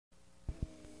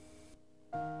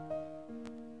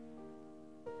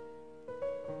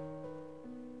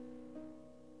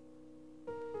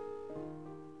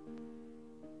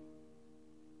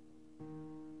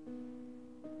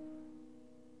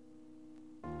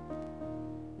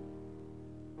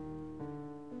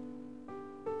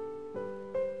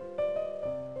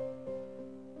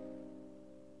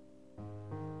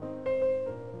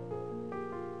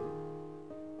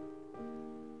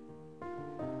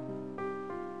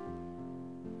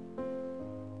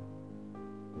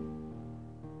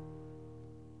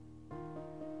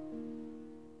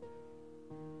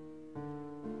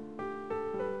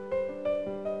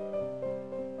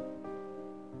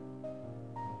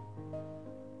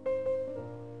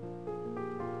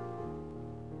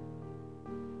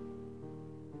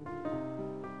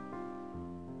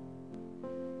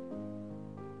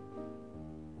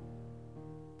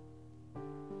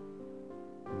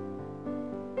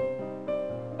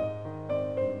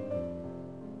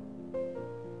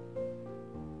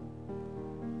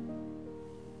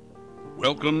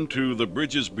Welcome to the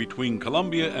bridges between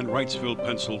Columbia and Wrightsville,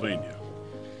 Pennsylvania.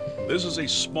 This is a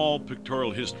small pictorial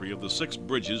history of the 6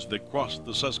 bridges that crossed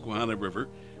the Susquehanna River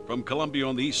from Columbia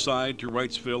on the east side to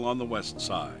Wrightsville on the west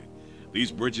side.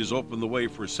 These bridges opened the way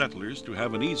for settlers to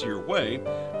have an easier way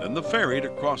than the ferry to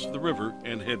cross the river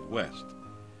and head west.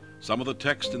 Some of the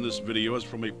text in this video is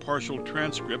from a partial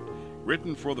transcript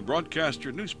written for the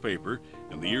Broadcaster newspaper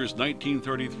in the years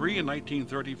 1933 and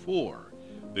 1934.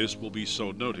 This will be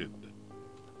so noted.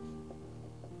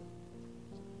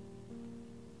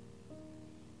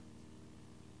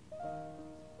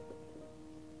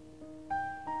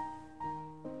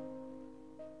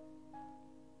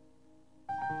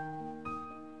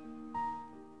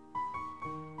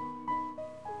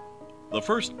 The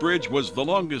first bridge was the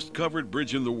longest covered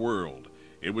bridge in the world.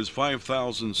 It was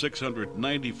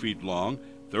 5,690 feet long,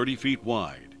 30 feet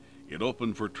wide. It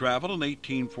opened for travel in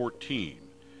 1814.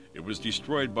 It was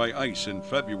destroyed by ice in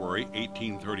February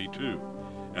 1832,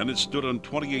 and it stood on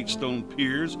 28 stone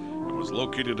piers and was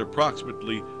located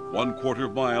approximately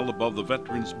 1/4 mile above the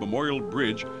Veterans Memorial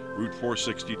Bridge, Route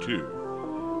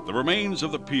 462. The remains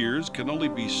of the piers can only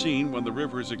be seen when the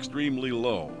river is extremely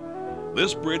low.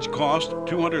 This bridge cost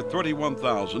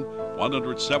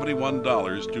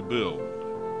 $231,171 to build.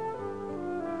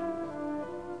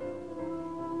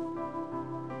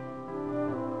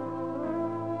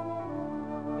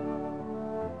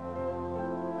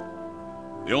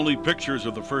 The only pictures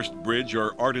of the first bridge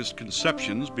are artist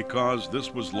conceptions because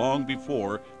this was long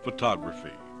before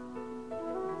photography.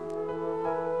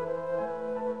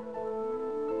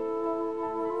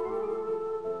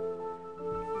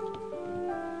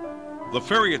 The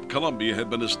ferry at Columbia had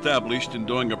been established and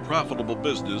doing a profitable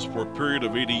business for a period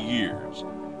of 80 years.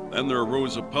 Then there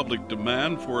arose a public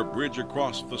demand for a bridge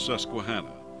across the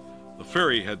Susquehanna. The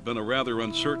ferry had been a rather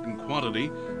uncertain quantity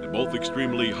in both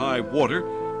extremely high water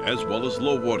as well as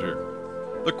low water.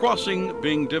 The crossing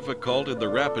being difficult in the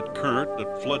rapid current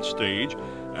at flood stage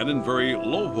and in very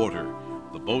low water,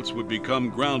 the boats would become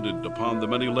grounded upon the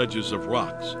many ledges of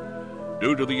rocks.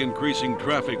 Due to the increasing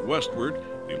traffic westward,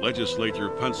 the legislature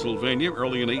of Pennsylvania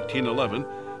early in 1811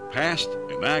 passed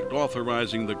an act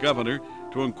authorizing the governor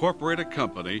to incorporate a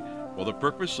company for the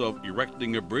purpose of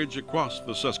erecting a bridge across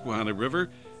the Susquehanna River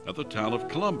at the town of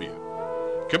Columbia.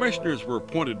 Commissioners were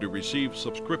appointed to receive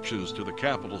subscriptions to the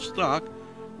capital stock,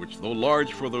 which, though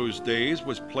large for those days,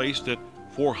 was placed at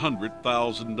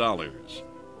 $400,000.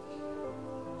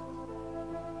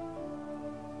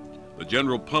 The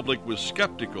general public was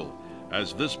skeptical,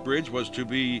 as this bridge was to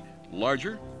be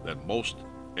larger than most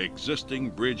existing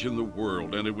bridge in the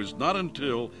world, and it was not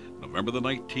until November the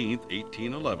 19th,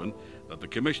 1811, that the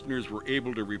commissioners were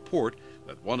able to report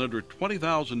that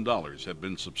 $120,000 had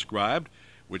been subscribed,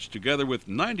 which, together with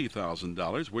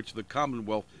 $90,000, which the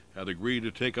Commonwealth had agreed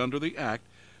to take under the act,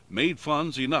 made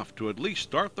funds enough to at least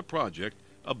start the project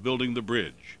of building the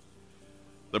bridge.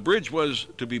 The bridge was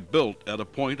to be built at a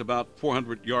point about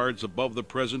 400 yards above the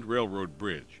present railroad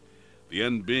bridge, the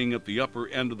end being at the upper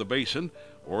end of the basin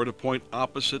or at a point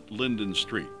opposite Linden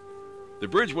Street. The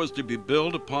bridge was to be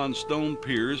built upon stone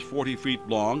piers 40 feet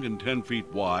long and 10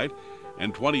 feet wide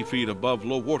and 20 feet above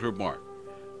low water mark.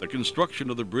 The construction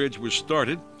of the bridge was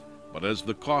started, but as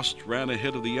the costs ran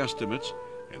ahead of the estimates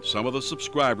and some of the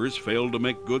subscribers failed to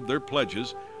make good their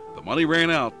pledges, the money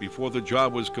ran out before the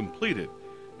job was completed,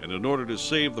 and in order to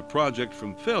save the project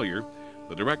from failure,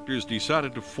 the directors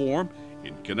decided to form,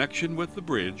 in connection with the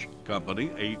bridge company,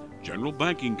 a general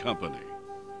banking company.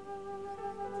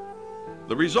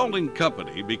 The resulting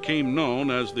company became known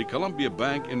as the Columbia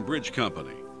Bank and Bridge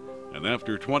Company, and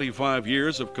after 25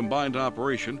 years of combined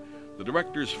operation, the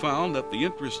directors found that the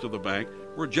interests of the bank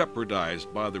were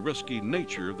jeopardized by the risky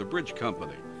nature of the bridge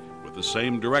company. With the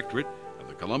same directorate, and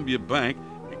the Columbia Bank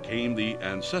became the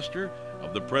ancestor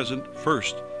of the present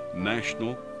First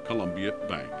National Columbia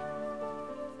Bank.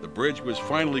 The bridge was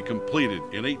finally completed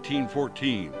in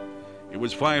 1814. It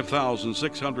was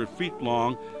 5,600 feet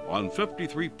long on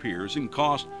 53 piers and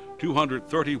cost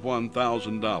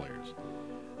 $231,000.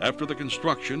 After the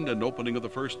construction and opening of the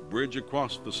first bridge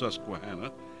across the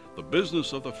Susquehanna, the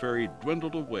business of the ferry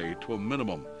dwindled away to a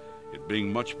minimum, it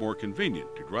being much more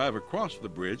convenient to drive across the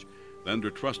bridge than to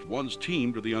trust one's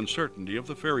team to the uncertainty of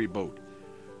the ferry boat.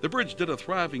 The bridge did a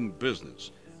thriving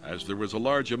business, as there was a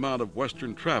large amount of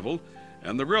western travel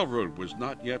and the railroad was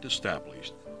not yet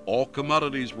established. All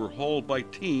commodities were hauled by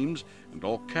teams and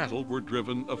all cattle were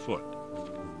driven afoot.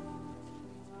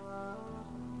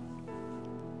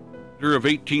 The winter of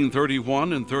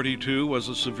 1831 and 32 was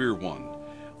a severe one.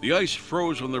 The ice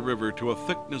froze on the river to a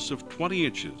thickness of 20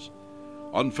 inches.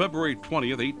 On February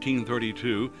 20th,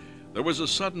 1832, There was a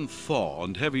sudden thaw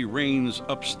and heavy rains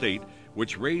upstate,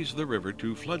 which raised the river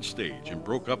to flood stage and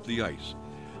broke up the ice.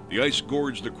 The ice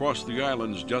gorged across the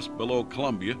islands just below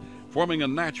Columbia, forming a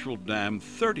natural dam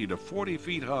 30 to 40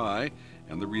 feet high,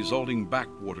 and the resulting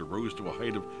backwater rose to a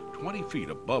height of 20 feet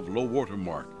above low water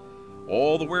mark.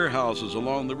 All the warehouses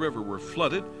along the river were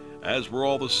flooded, as were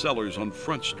all the cellars on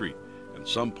Front Street, and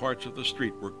some parts of the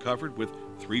street were covered with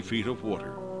 3 feet of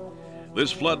water.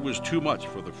 This flood was too much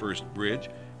for the first bridge,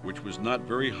 which was not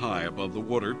very high above the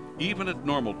water, even at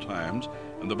normal times,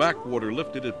 and the backwater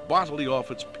lifted it bodily off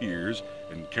its piers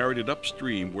and carried it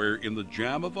upstream, where, in the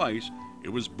jam of ice, it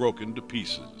was broken to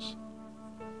pieces.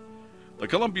 The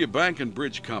Columbia Bank and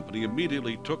Bridge Company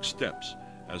immediately took steps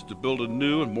as to build a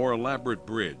new and more elaborate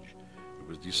bridge. It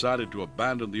was decided to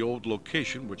abandon the old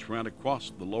location, which ran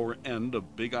across the lower end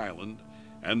of Big Island,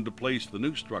 and to place the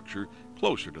new structure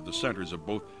closer to the centers of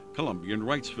both Columbia and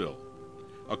Wrightsville.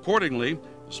 Accordingly,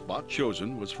 the spot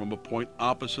chosen was from a point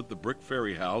opposite the brick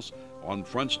ferry house on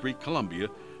Front Street, Columbia,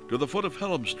 to the foot of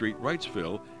Helm Street,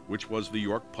 Wrightsville, which was the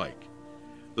York Pike.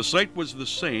 The site was the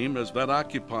same as that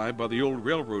occupied by the old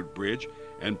railroad bridge,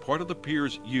 and part of the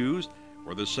piers used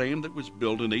were the same that was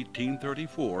built in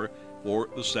 1834 for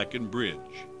the second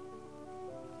bridge.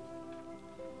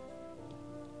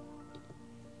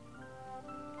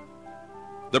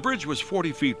 The bridge was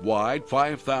 40 feet wide,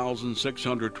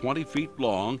 5,620 feet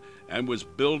long, and was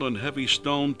built on heavy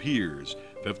stone piers,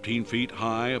 15 feet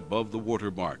high above the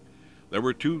water mark. There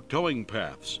were 2 towing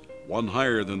paths, one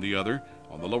higher than the other,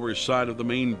 on the lower side of the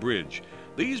main bridge.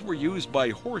 These were used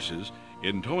by horses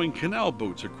in towing canal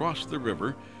boats across the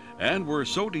river, and were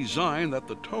so designed that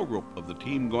the tow rope of the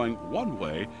team going one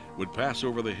way would pass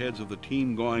over the heads of the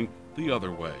team going the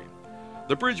other way.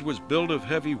 The bridge was built of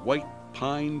heavy white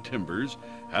pine timbers,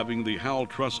 having the Howell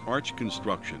Truss arch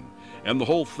construction, and the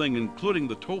whole thing, including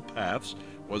the tow paths,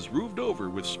 was roofed over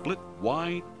with split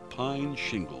white pine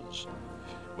shingles.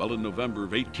 Well, in November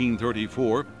of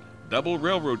 1834, double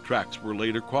railroad tracks were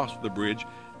laid across the bridge,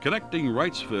 connecting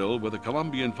Wrightsville with the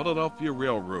Columbia and Philadelphia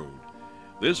Railroad.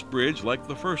 This bridge, like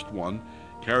the first one,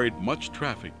 carried much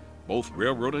traffic, both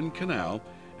railroad and canal,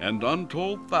 and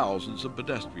untold thousands of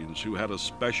pedestrians who had a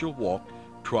special walk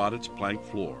trod its plank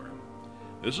floor.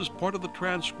 This is part of the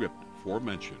transcript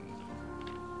aforementioned.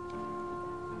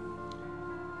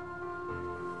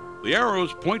 The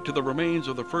arrows point to the remains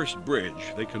of the first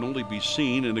bridge. They can only be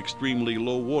seen in extremely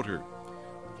low water.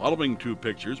 The following 2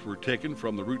 pictures were taken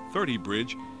from the Route 30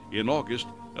 bridge in August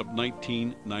of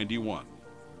 1991.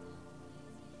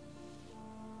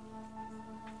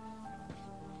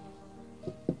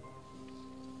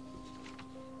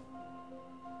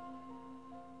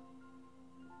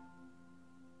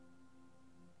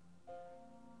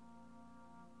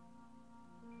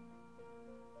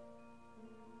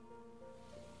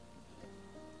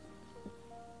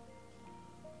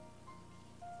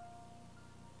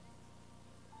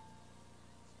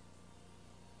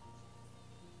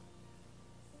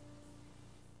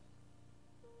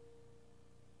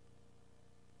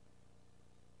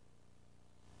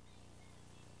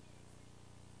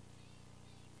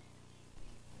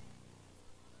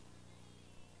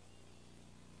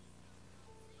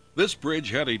 This bridge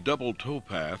had a double tow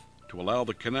path to allow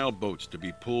the canal boats to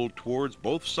be pulled towards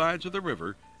both sides of the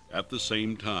river at the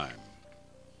same time.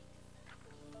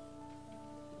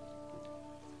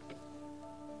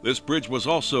 This bridge was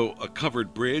also a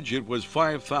covered bridge. It was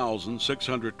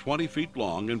 5,620 feet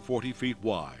long and 40 feet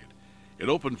wide. It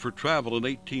opened for travel in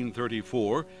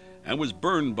 1834 and was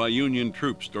burned by Union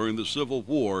troops during the Civil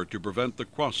War to prevent the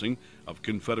crossing of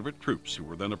Confederate troops who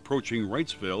were then approaching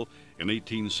Wrightsville in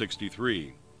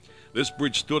 1863. This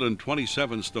bridge stood on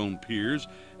 27 stone piers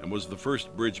and was the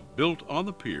first bridge built on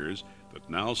the piers that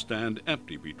now stand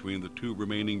empty between the 2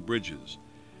 remaining bridges.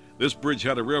 This bridge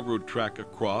had a railroad track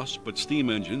across, but steam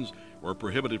engines were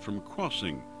prohibited from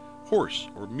crossing. Horse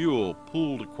or mule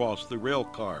pulled across the rail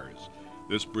cars.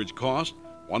 This bridge cost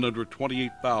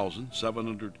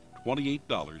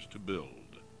 $128,728 to build.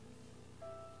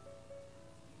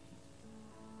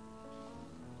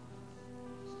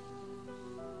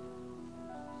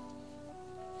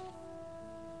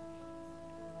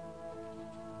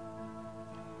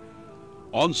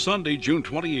 On Sunday, June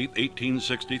 28,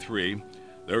 1863,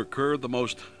 there occurred the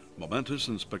most momentous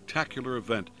and spectacular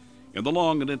event in the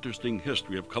long and interesting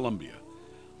history of Columbia.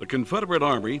 The Confederate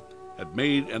Army had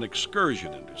made an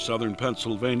excursion into southern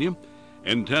Pennsylvania,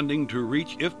 intending to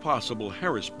reach, if possible,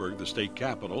 Harrisburg, the state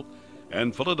capital,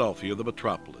 and Philadelphia, the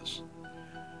metropolis.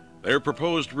 Their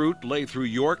proposed route lay through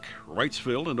York,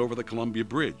 Wrightsville, and over the Columbia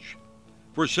Bridge.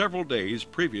 For several days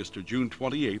previous to June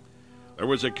 28th, There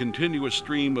was a continuous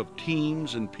stream of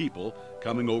teams and people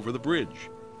coming over the bridge.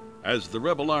 As the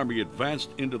rebel army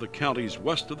advanced into the counties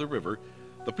west of the river,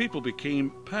 the people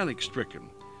became panic-stricken.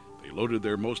 They loaded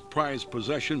their most prized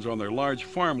possessions on their large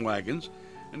farm wagons,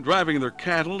 and driving their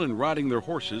cattle and riding their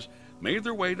horses, made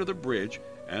their way to the bridge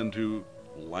and to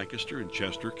Lancaster and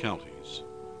Chester counties.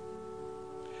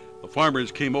 The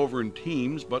farmers came over in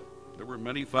teams, but there were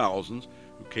many thousands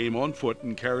who came on foot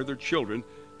and carried their children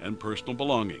and personal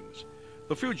belongings.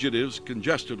 The fugitives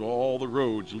congested all the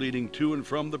roads leading to and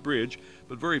from the bridge,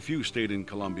 but very few stayed in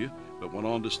Columbia, but went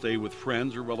on to stay with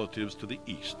friends or relatives to the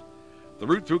east. The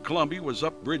route through Columbia was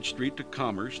up Bridge Street to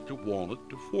Commerce, to Walnut,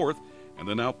 to 4th, and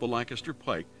then out the Lancaster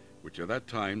Pike, which at that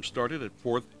time started at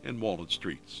 4th and Walnut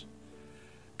Streets.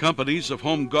 Companies of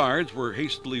home guards were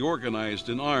hastily organized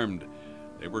and armed.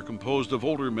 They were composed of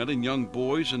older men and young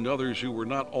boys and others who were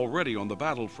not already on the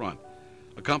battlefront.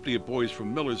 A company of boys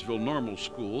from Millersville Normal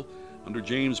School, under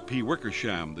James P.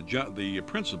 Wickersham, the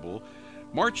principal,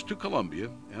 marched to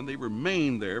Columbia, and they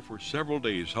remained there for several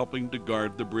days helping to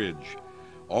guard the bridge.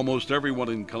 Almost everyone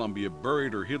in Columbia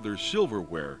buried or hid their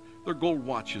silverware, their gold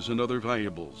watches, and other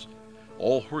valuables.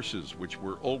 All horses, which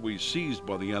were always seized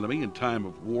by the enemy in time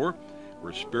of war,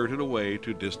 were spirited away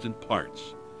to distant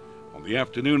parts. On the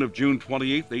afternoon of June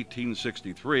 28,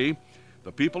 1863,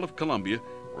 the people of Columbia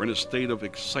were in a state of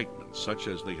excitement such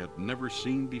as they had never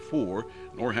seen before,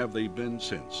 nor have they been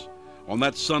since. On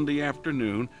that Sunday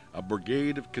afternoon, a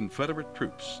brigade of Confederate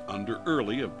troops under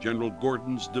Early of General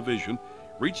Gordon's division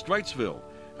reached Wrightsville,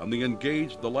 and they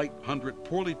engaged the light 100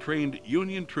 poorly trained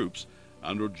Union troops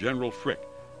under General Frick,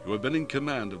 who had been in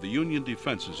command of the Union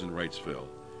defenses in Wrightsville.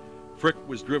 Frick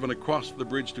was driven across the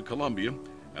bridge to Columbia,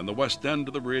 and the west end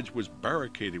of the bridge was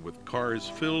barricaded with cars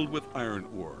filled with iron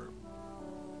ore.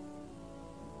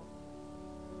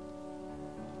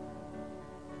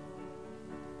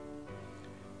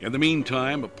 In the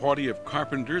meantime, a party of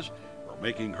carpenters were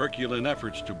making Herculean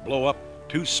efforts to blow up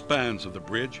 2 spans of the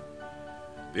bridge,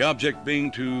 the object being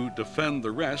to defend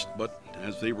the rest, but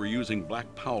as they were using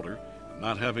black powder and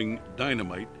not having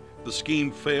dynamite, the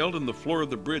scheme failed and the floor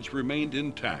of the bridge remained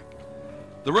intact.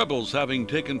 The rebels having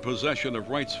taken possession of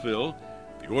Wrightsville,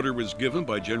 the order was given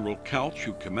by General Couch,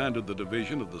 who commanded the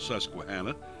division of the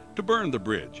Susquehanna, to burn the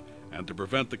bridge and to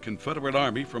prevent the Confederate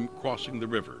army from crossing the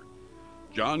river.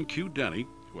 John Q. Denny,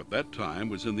 who at that time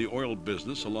was in the oil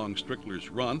business along Strickler's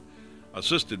Run,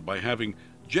 assisted by having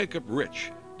Jacob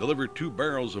Rich deliver 2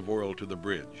 barrels of oil to the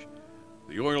bridge.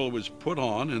 The oil was put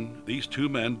on, and these 2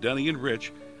 men, Denny and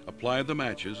Rich, applied the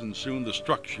matches, and soon the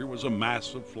structure was a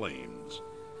mass of flames.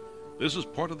 This is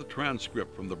part of the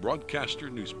transcript from the Broadcaster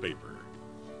newspaper.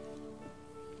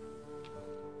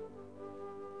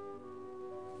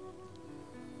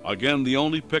 Again, the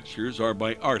only pictures are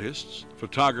by artists.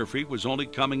 Photography was only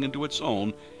coming into its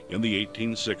own in the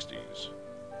 1860s.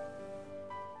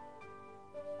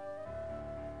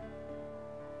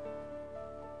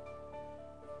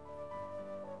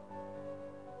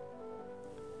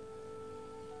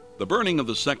 The burning of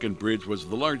the second bridge was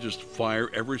the largest fire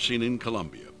ever seen in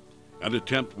Columbia. An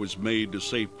attempt was made to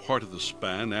save part of the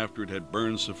span after it had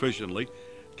burned sufficiently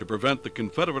to prevent the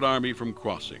Confederate army from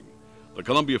crossing. The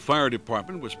Columbia Fire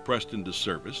Department was pressed into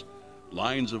service.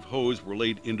 Lines of hose were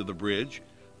laid into the bridge.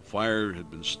 The fire had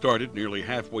been started nearly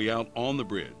halfway out on the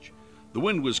bridge. The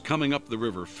wind was coming up the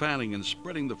river, fanning and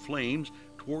spreading the flames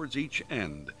towards each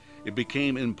end. It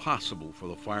became impossible for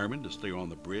the firemen to stay on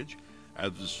the bridge,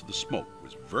 as the smoke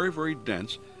was very, very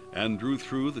dense and drew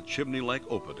through the chimney-like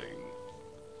opening.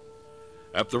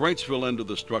 At the Wrightsville end of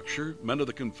the structure, men of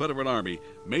the Confederate Army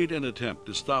made an attempt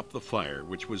to stop the fire,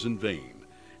 which was in vain,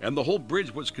 and the whole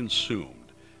bridge was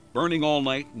consumed, burning all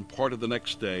night and part of the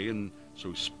next day, and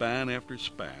so span after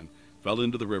span fell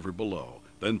into the river below,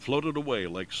 then floated away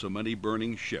like so many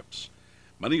burning ships.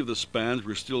 Many of the spans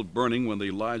were still burning when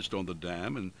they lodged on the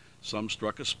dam, and some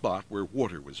struck a spot where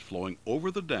water was flowing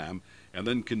over the dam and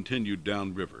then continued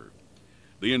downriver.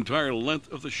 The entire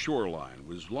length of the shoreline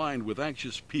was lined with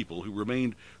anxious people who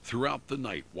remained throughout the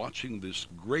night watching this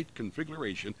great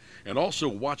conflagration and also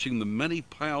watching the many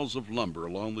piles of lumber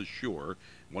along the shore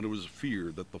when it was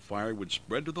feared that the fire would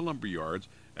spread to the lumber yards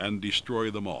and destroy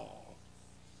them all.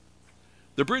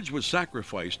 The bridge was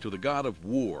sacrificed to the god of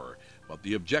war, but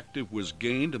the objective was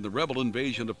gained and the rebel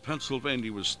invasion of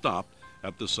Pennsylvania was stopped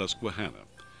at the Susquehanna.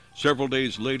 Several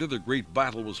days later, the great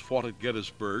battle was fought at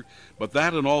Gettysburg, but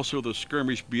that and also the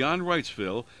skirmish beyond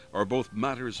Wrightsville are both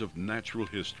matters of natural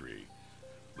history.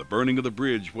 The burning of the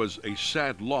bridge was a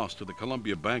sad loss to the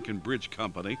Columbia Bank and Bridge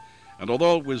Company, and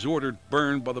although it was ordered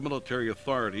burned by the military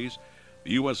authorities,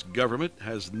 the U.S. government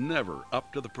has never,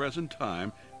 up to the present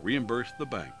time, reimbursed the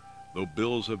bank though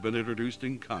bills have been introduced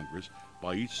in Congress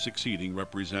by each succeeding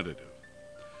representative.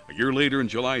 A year later, on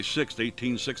July 6,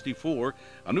 1864,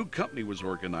 a new company was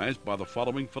organized by the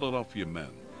following Philadelphia men: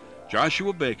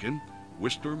 Joshua Bacon,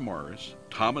 Whistler Morris,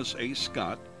 Thomas A.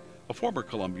 Scott, a former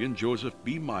Columbian, Joseph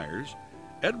B. Myers,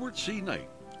 Edward C. Knight,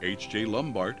 H.J.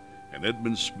 Lombard, and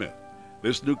Edmund Smith.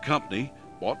 This new company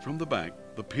bought from the bank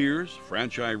the piers,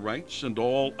 franchise rights, and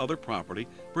all other property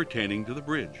pertaining to the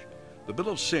bridge. The bill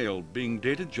of sale being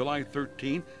dated July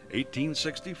 13,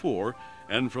 1864,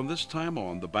 and from this time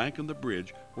on, the bank and the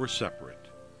bridge were separate.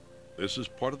 This is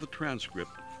part of the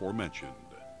transcript aforementioned.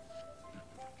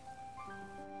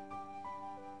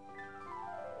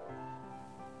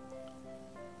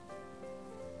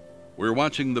 We're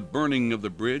watching the burning of the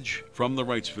bridge from the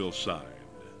Wrightsville side.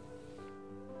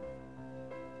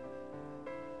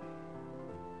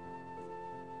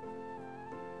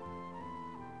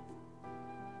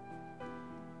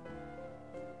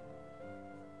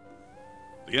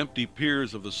 The empty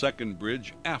piers of the second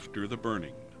bridge after the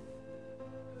burning.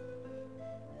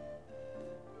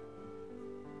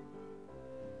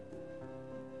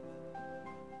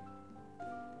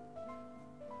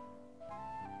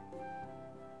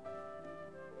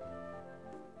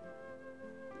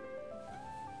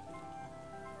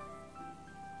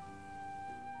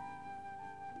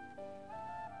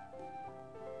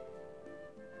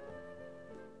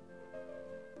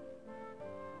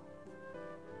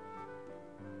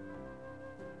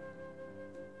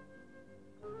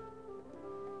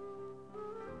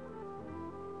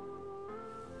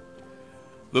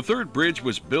 The third bridge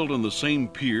was built on the same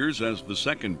piers as the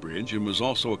second bridge and was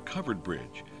also a covered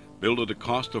bridge, built at a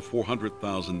cost of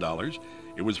 $400,000.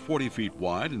 It was 40 feet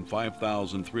wide and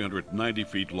 5,390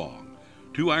 feet long.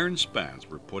 2 iron spans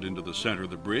were put into the center of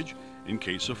the bridge in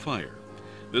case of fire.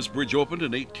 This bridge opened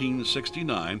in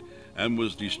 1869 and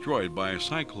was destroyed by a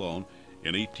cyclone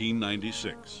in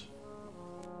 1896.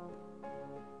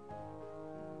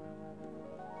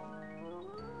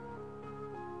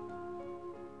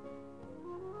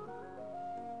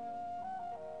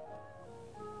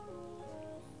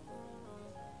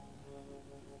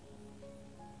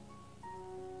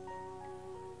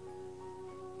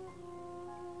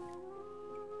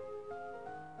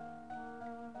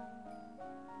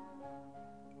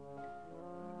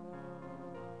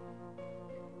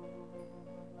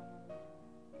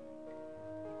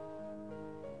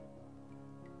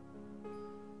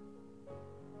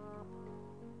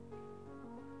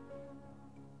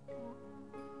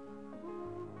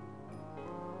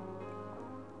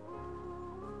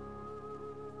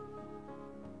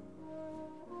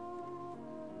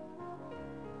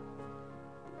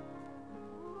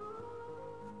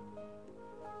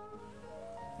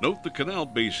 Note the canal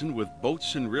basin with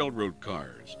boats and railroad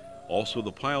cars, also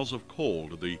the piles of coal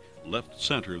to the left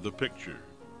center of the picture.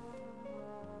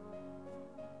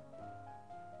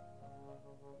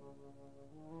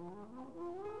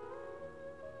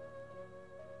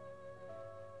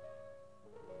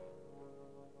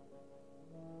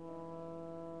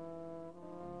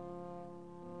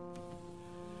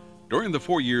 During the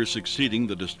 4 years succeeding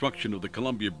the destruction of the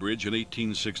Columbia Bridge in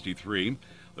 1863,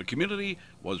 the community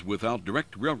was without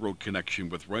direct railroad connection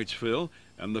with Wrightsville,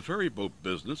 and the ferry boat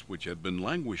business, which had been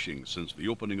languishing since the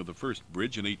opening of the first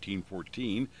bridge in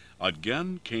 1814,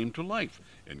 again came to life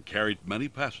and carried many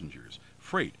passengers,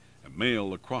 freight, and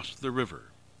mail across the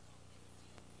river.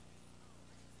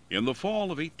 In the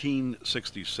fall of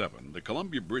 1867, the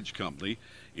Columbia Bridge Company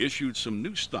issued some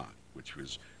new stock, which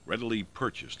was readily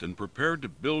purchased and prepared to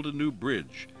build a new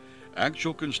bridge.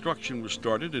 Actual construction was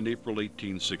started in April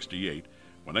 1868,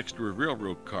 when extra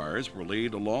railroad cars were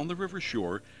laid along the river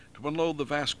shore to unload the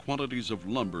vast quantities of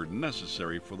lumber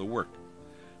necessary for the work.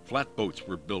 Flatboats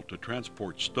were built to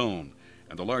transport stone,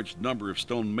 and a large number of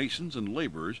stone masons and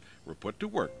laborers were put to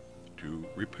work to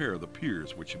repair the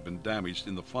piers which had been damaged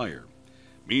in the fire.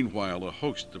 Meanwhile, a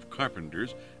host of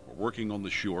carpenters were working on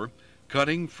the shore,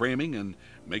 cutting, framing, and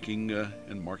making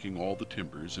and marking all the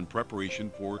timbers in preparation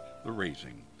for the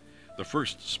raising. The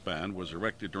first span was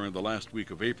erected during the last week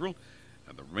of April,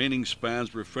 and the remaining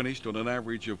spans were finished on an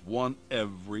average of one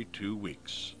every 2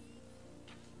 weeks.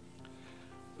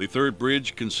 The third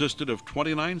bridge consisted of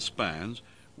 29 spans,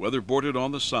 weatherboarded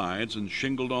on the sides and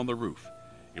shingled on the roof.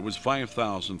 It was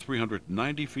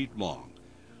 5,390 feet long.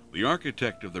 The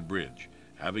architect of the bridge,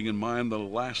 having in mind the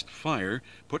last fire,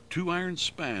 put 2 iron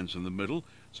spans in the middle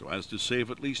so as to save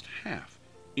at least half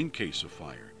in case of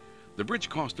fire. The bridge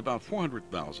cost about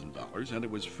 $400,000, and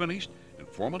it was finished and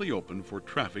formally opened for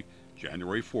traffic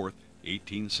January 4th,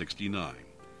 1869.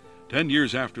 10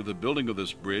 years after the building of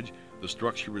this bridge, the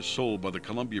structure was sold by the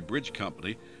Columbia Bridge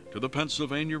Company to the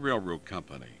Pennsylvania Railroad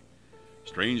Company.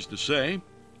 Strange to say,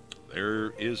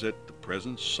 there is at the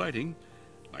present sighting,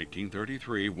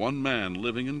 1933, one man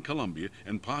living in Columbia,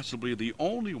 and possibly the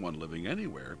only one living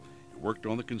anywhere, who worked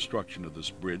on the construction of this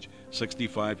bridge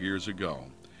 65 years ago.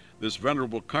 This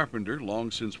venerable carpenter,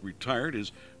 long since retired,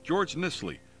 is George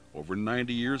Nisley, over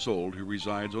 90 years old, who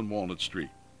resides on Walnut Street.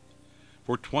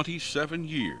 For 27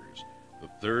 years, the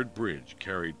third bridge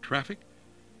carried traffic,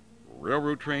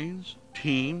 railroad trains,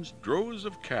 teams, droves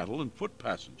of cattle, and foot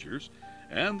passengers,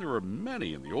 and there are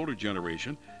many in the older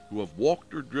generation who have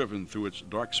walked or driven through its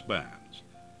dark spans.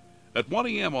 At 1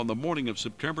 a.m. on the morning of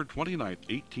September 29,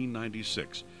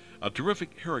 1896, a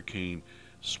terrific hurricane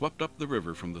swept up the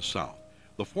river from the south.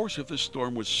 The force of this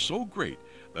storm was so great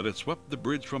that it swept the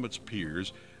bridge from its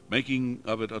piers, making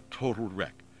of it a total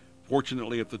wreck.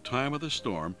 Fortunately, at the time of the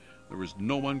storm, there was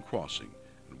no one crossing,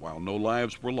 and while no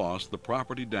lives were lost, the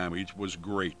property damage was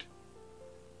great.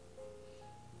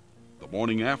 The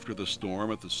morning after the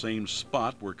storm, at the same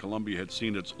spot where Columbia had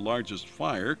seen its largest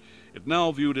fire, it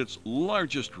now viewed its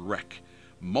largest wreck.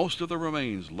 Most of the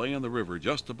remains lay in the river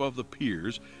just above the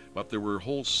piers, but there were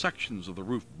whole sections of the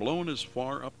roof blown as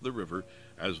far up the river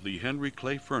as the Henry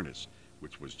Clay Furnace,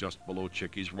 which was just below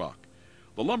Chickies Rock.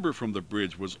 The lumber from the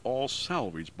bridge was all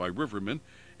salvaged by rivermen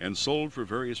and sold for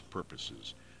various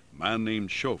purposes. A man named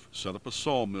Schoaf set up a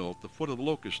sawmill at the foot of the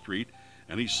Locust Street,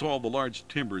 and he sawed the large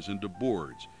timbers into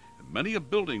boards, and many a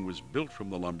building was built from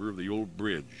the lumber of the old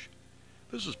bridge.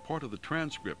 This is part of the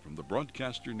transcript from the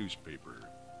Broadcaster newspaper.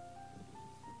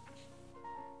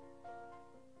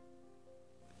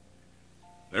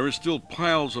 There are still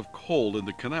piles of coal in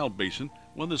the canal basin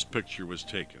when this picture was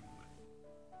taken.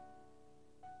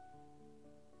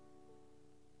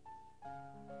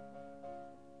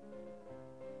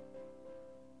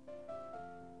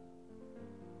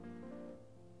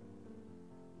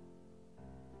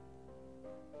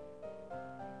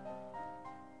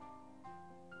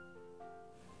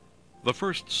 The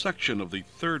first section of the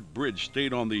third bridge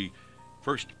stayed on the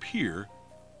first pier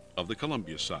of the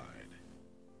Columbia side.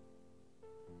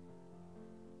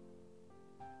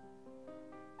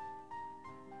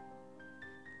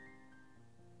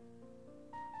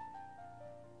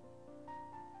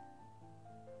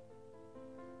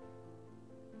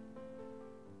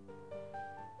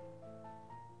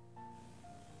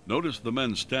 Notice the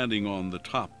men standing on the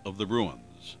top of the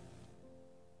ruins.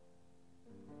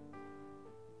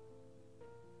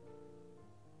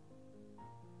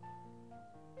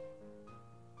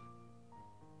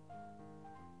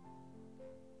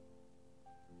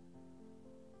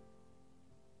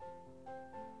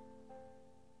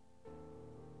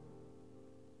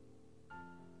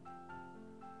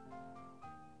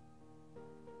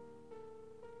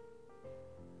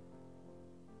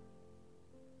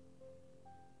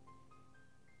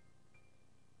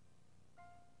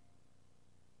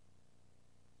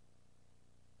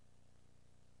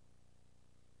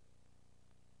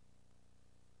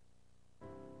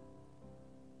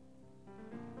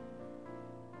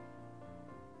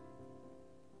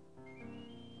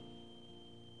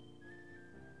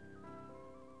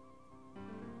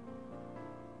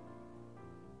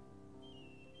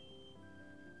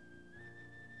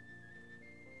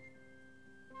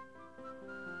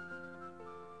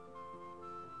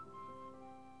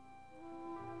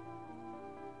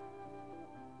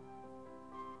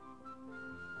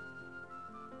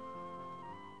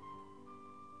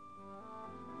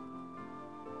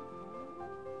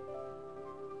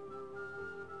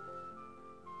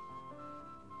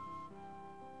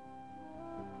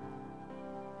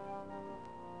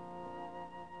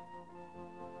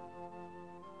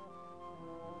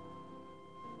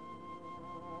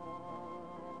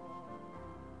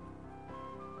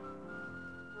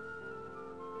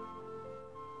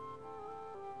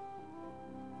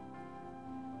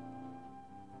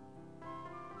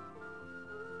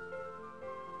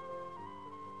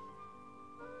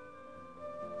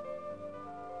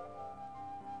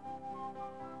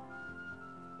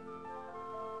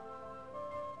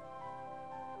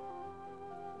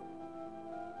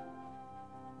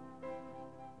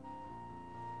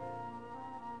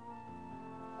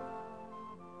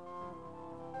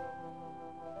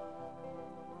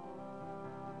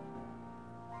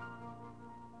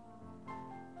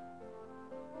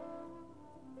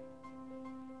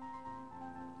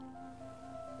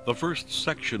 The first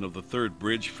section of the third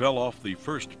bridge fell off the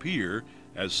first pier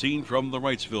as seen from the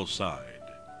Wrightsville side.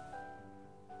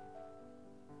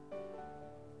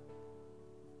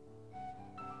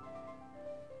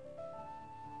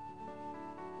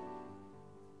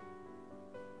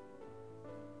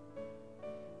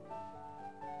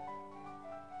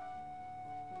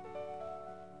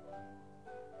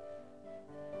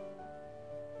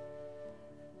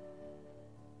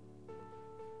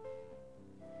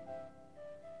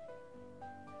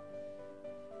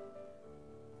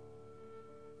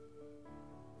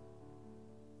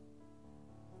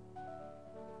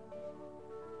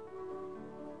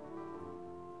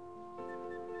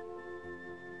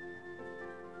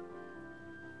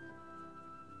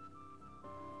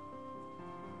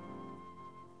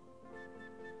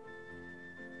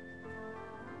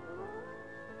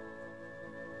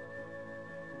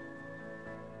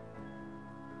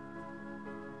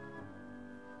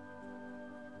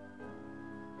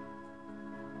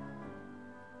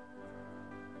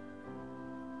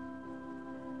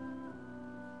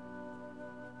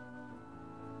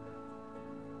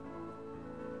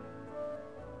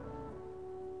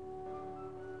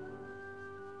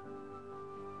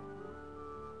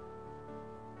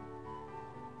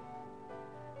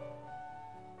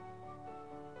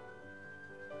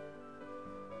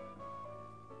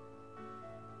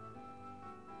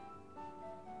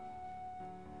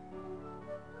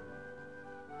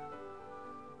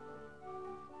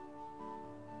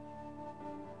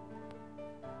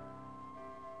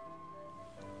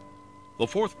 The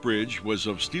fourth bridge was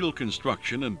of steel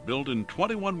construction and built in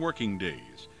 21 working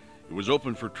days. It was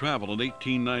opened for travel in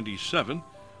 1897,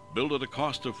 built at a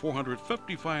cost of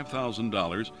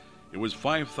 $455,000. It was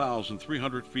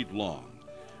 5,300 feet long.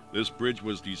 This bridge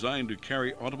was designed to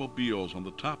carry automobiles on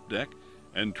the top deck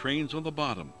and trains on the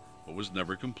bottom, but was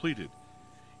never completed.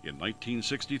 In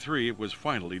 1963, it was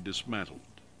finally dismantled.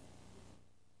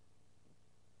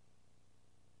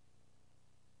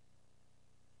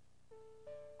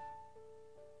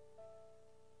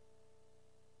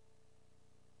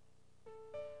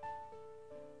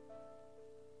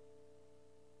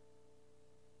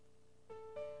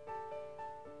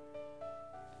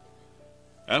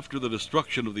 After the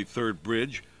destruction of the third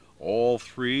bridge, all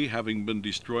three having been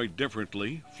destroyed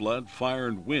differently, flood, fire,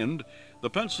 and wind, the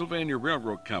Pennsylvania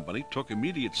Railroad Company took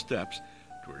immediate steps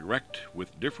to erect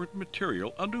with different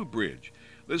material a new bridge.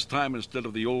 This time, instead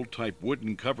of the old-type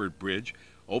wooden-covered bridge,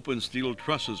 open steel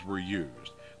trusses were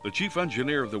used. The chief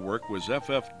engineer of the work was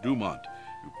F.F. Dumont,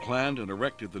 who planned and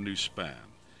erected the new span.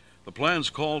 The plans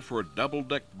called for a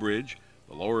double-deck bridge,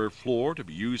 the lower floor to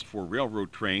be used for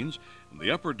railroad trains, and the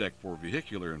upper deck for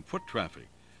vehicular and foot traffic.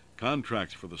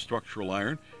 Contracts for the structural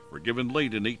iron were given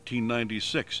late in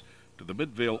 1896 to the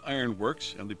Midvale Iron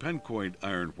Works and the Pencoed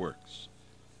Iron Works.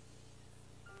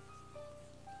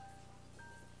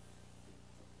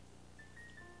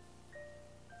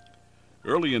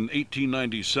 Early in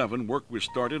 1897, work was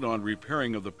started on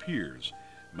repairing of the piers.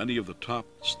 Many of the top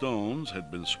stones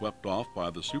had been swept off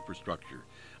by the superstructure.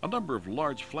 A number of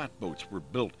large flatboats were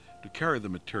built to carry the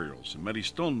materials, and many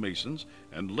stonemasons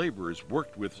and laborers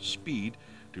worked with speed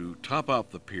to top out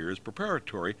the piers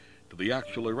preparatory to the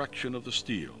actual erection of the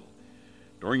steel.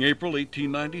 During April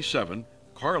 1897,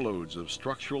 carloads of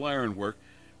structural ironwork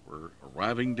were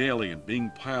arriving daily and being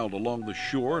piled along the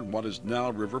shore in what is now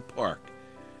River Park.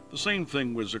 The same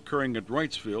thing was occurring at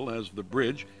Wrightsville, as the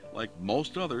bridge, like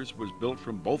most others, was built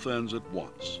from both ends at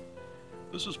once.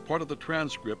 This is part of the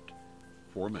transcript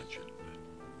aforementioned.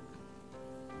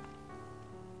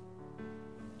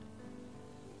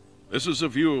 This is a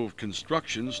view of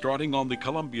construction starting on the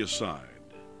Columbia side.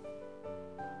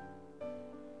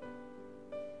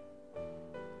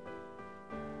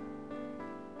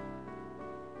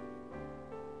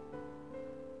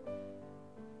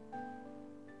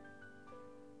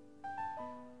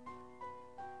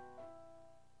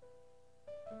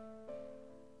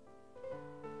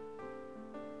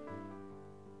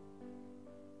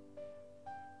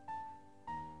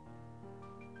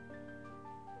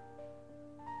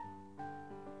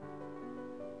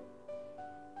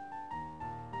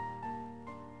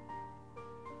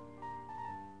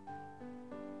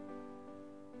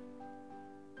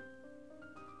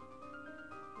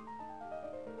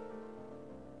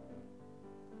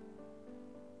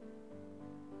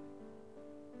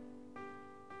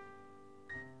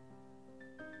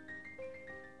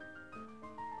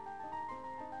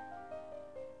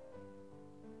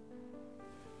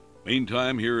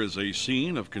 Meantime, here is a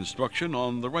scene of construction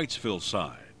on the Wrightsville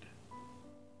side.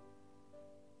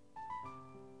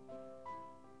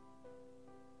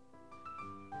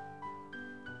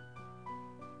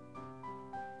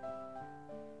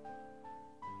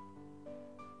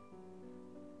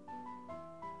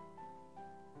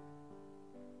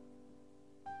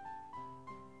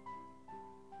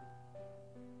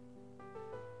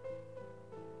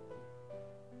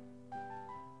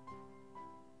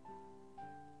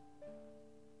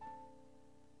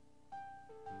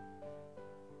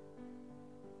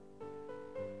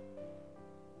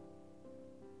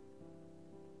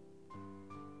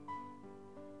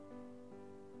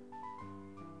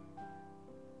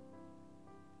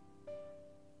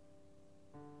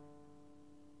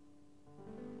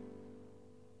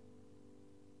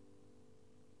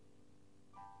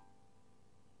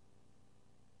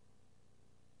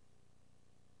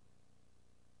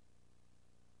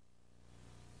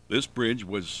 This bridge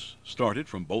was started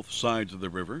from both sides of the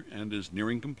river and is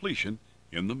nearing completion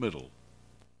in the middle.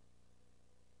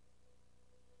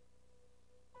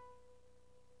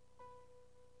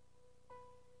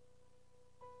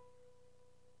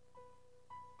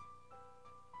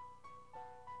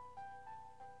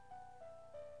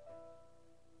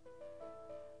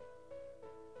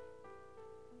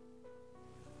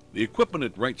 The equipment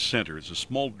at right center is a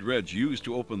small dredge used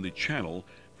to open the channel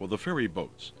for the ferry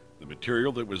boats. The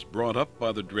material that was brought up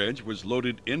by the dredge was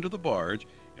loaded into the barge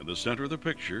in the center of the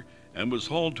picture and was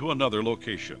hauled to another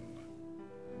location.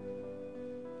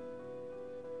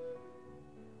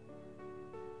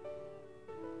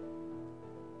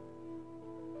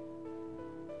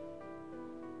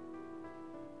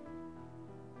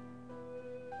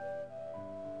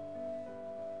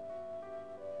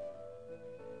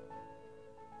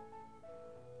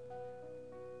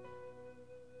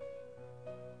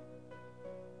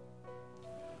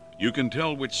 You can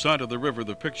tell which side of the river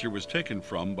the picture was taken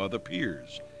from by the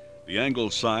piers. The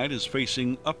angled side is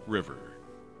facing upriver.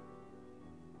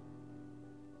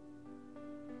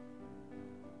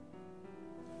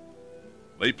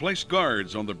 They placed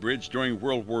guards on the bridge during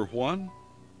World War I,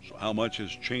 so how much has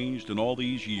changed in all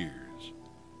these years?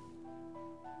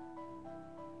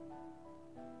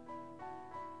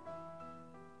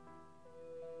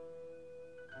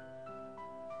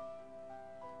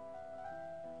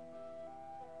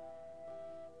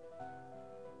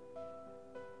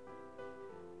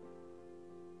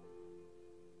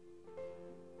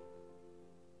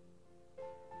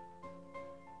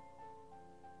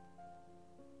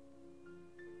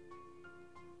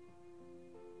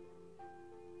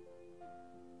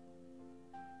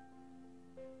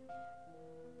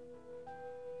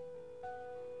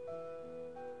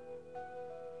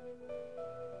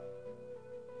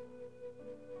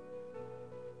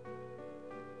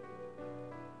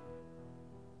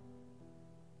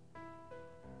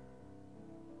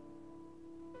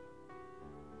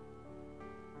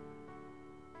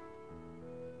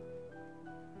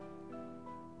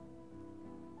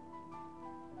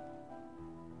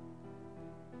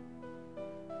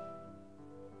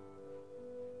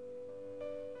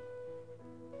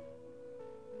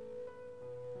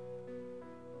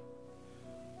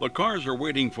 The cars are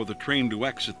waiting for the train to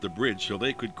exit the bridge so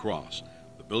they could cross.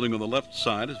 The building on the left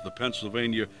side is the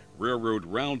Pennsylvania Railroad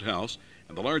Roundhouse,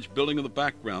 and the large building in the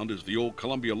background is the old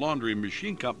Columbia Laundry and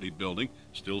Machine Company building,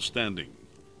 still standing.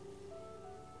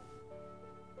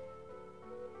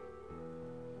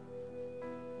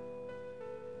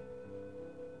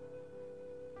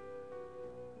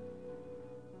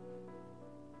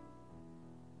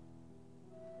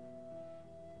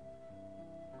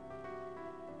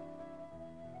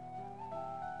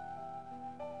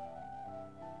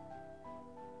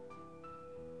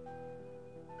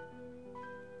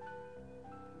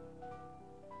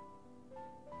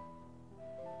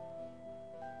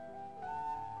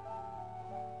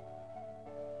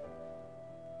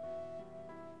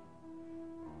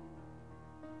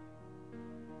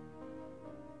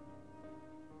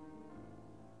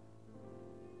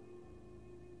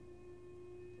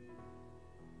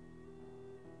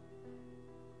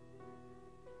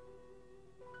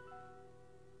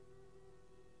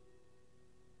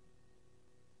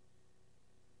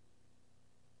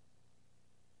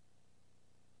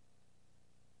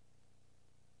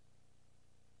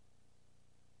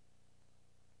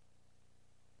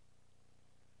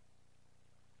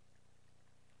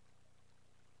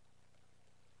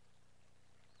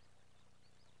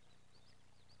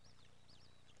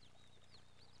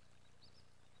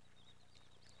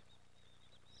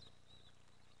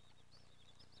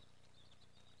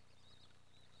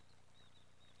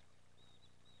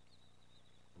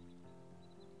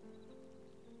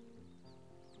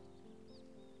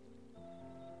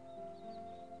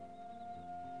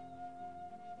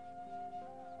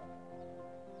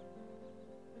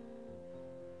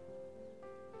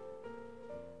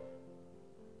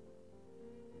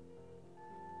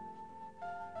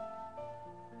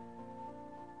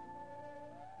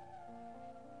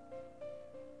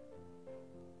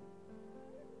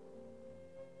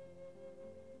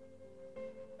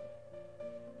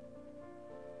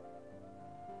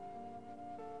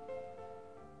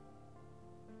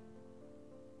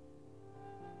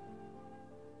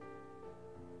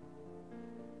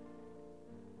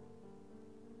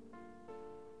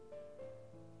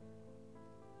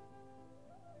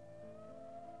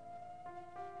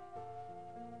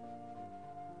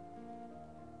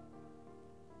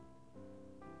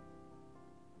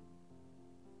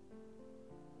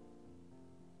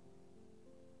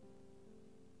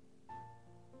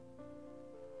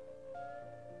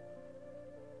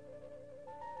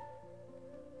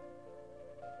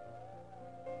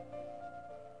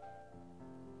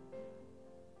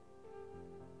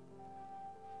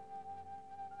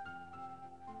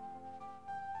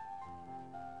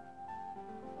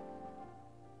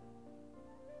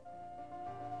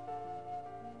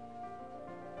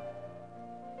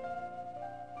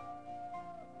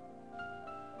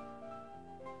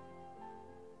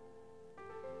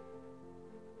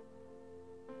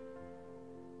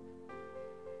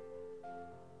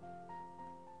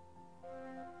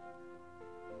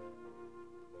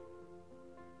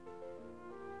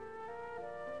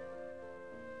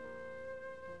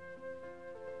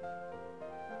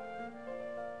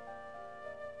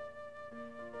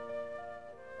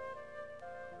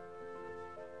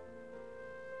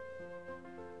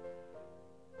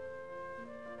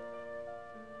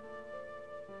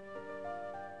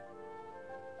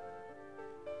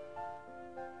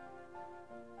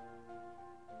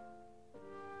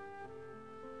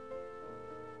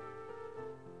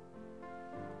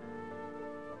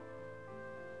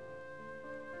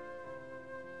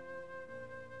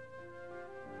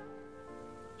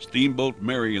 Steamboat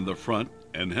Mary in the front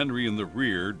and Henry in the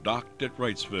rear docked at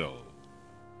Wrightsville.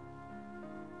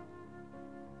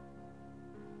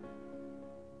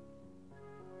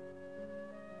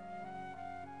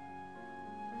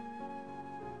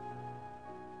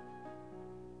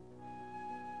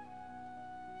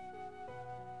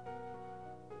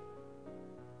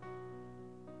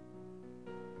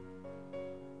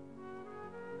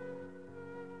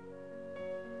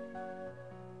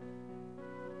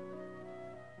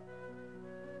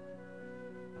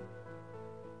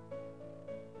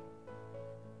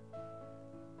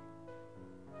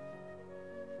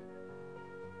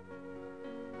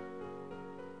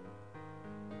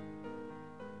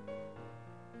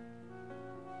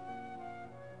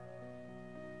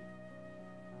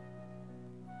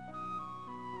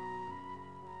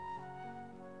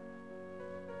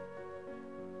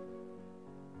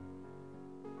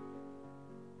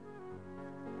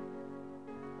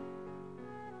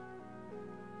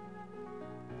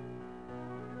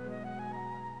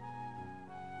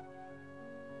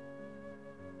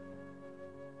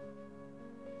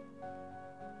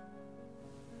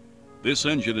 This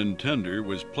engine and tender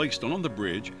was placed on the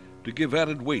bridge to give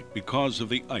added weight because of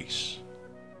the ice.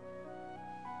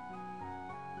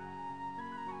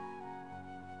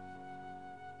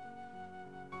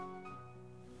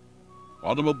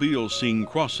 Automobiles seen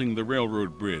crossing the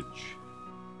railroad bridge.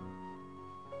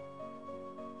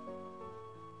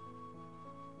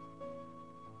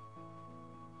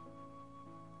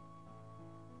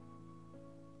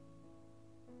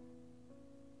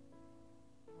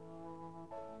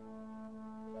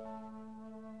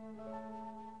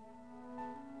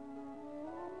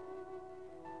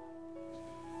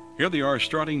 Here they are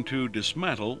starting to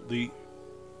dismantle the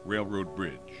railroad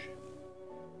bridge.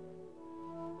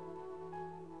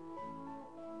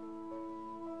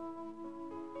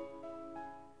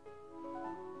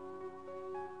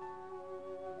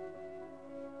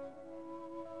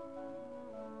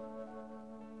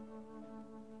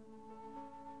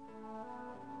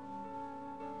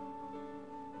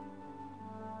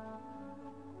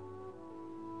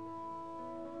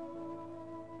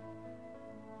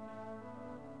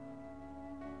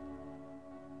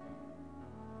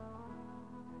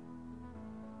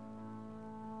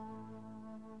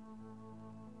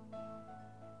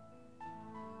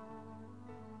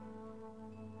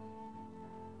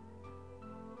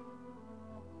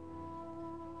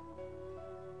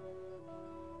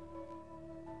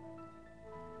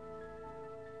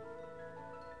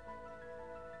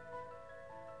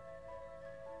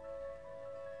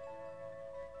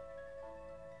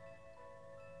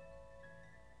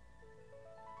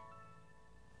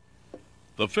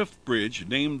 The fifth bridge,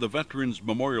 named the Veterans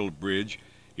Memorial Bridge,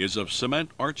 is of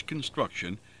cement arch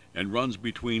construction and runs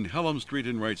between Hellam Street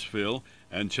in Wrightsville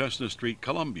and Chestnut Street,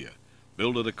 Columbia.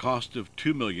 Built at a cost of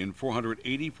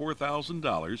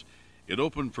 $2,484,000, it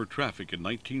opened for traffic in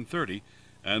 1930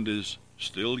 and is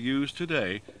still used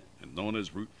today and known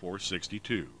as Route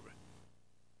 462.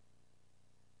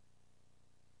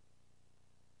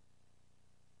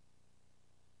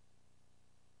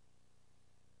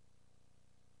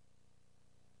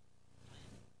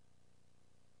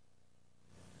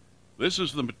 This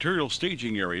is the material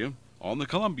staging area on the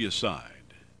Columbia side.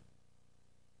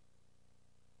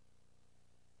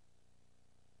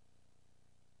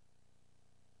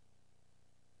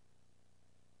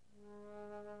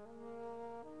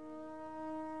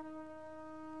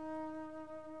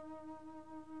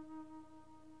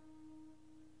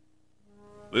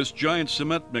 This giant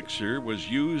cement mixer was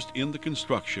used in the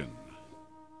construction.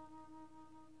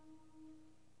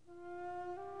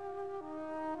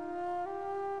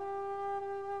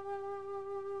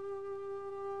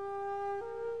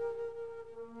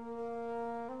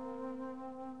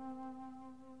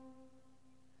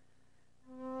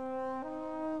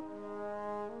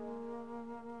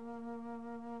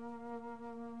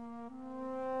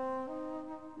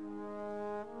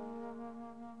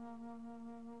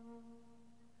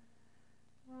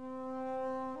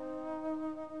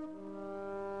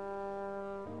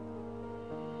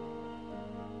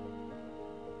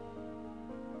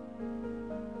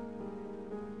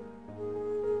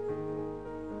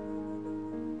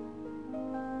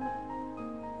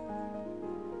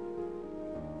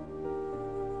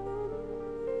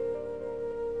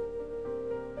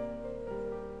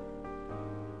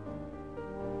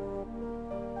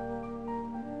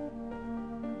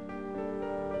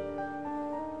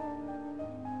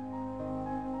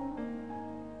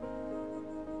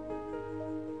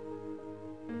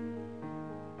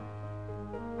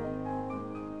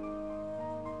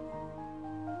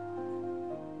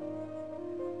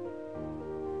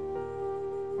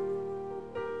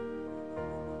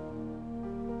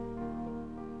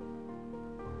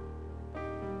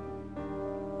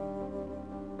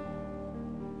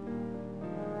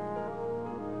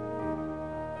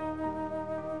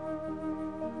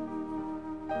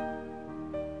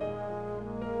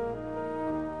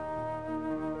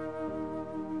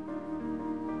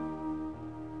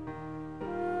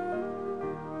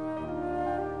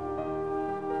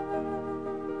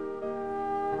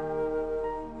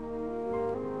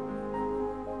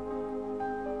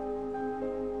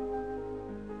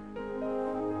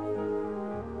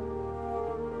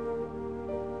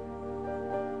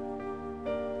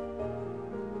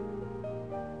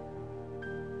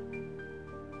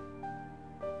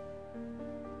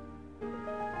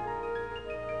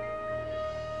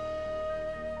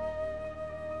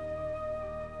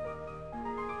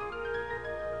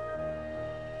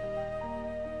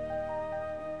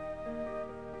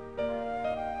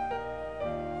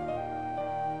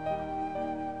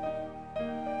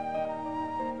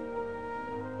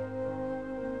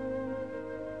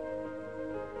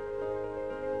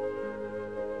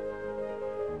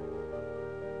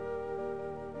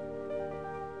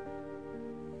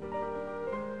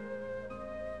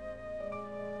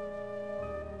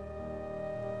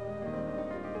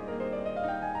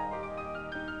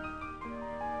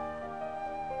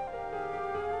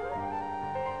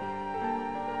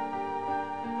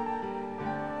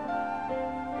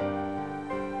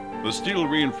 The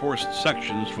steel-reinforced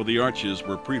sections for the arches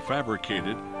were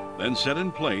prefabricated, then set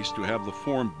in place to have the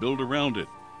form built around it.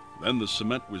 Then the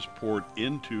cement was poured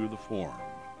into the form.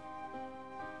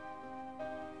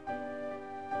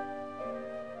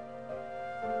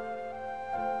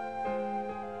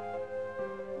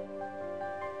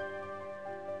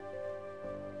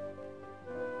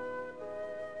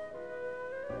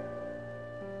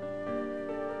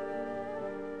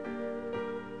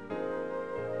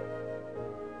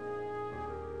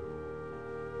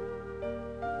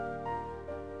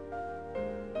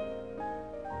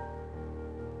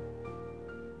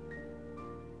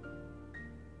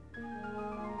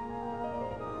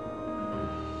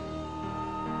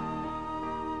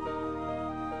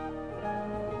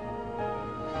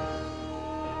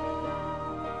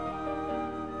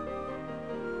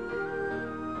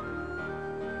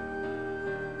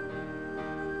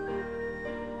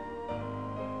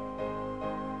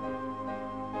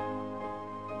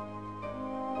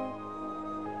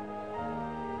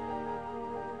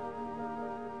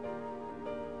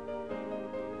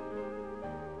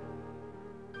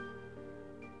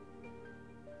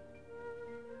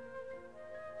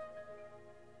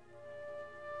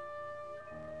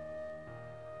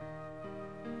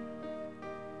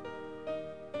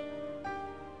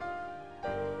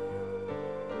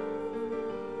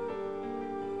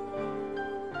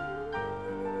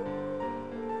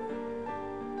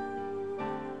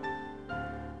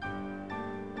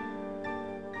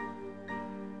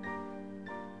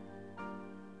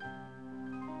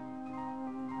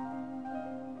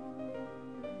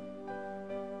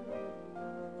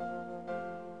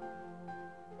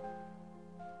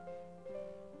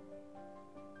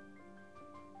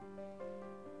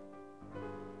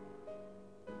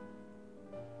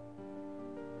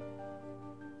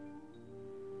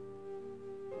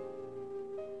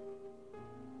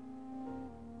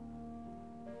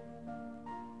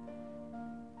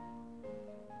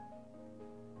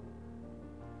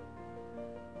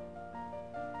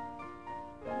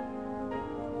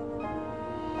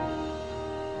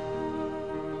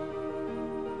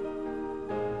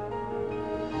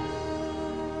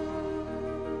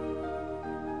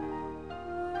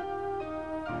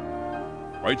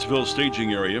 Wrightsville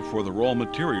staging area for the raw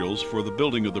materials for the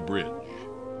building of the bridge.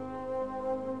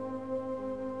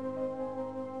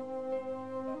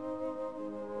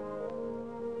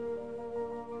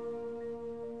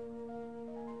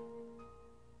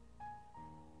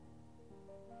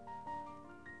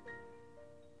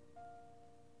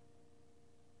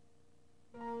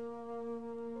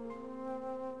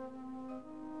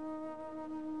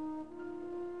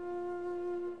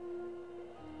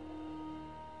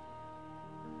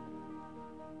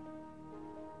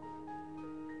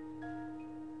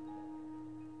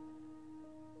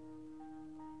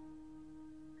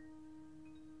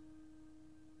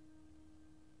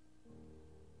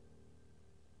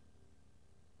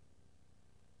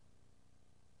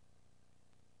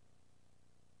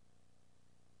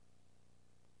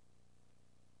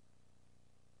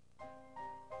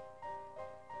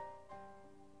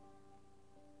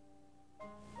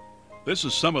 This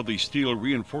is some of the steel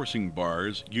reinforcing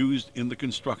bars used in the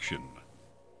construction.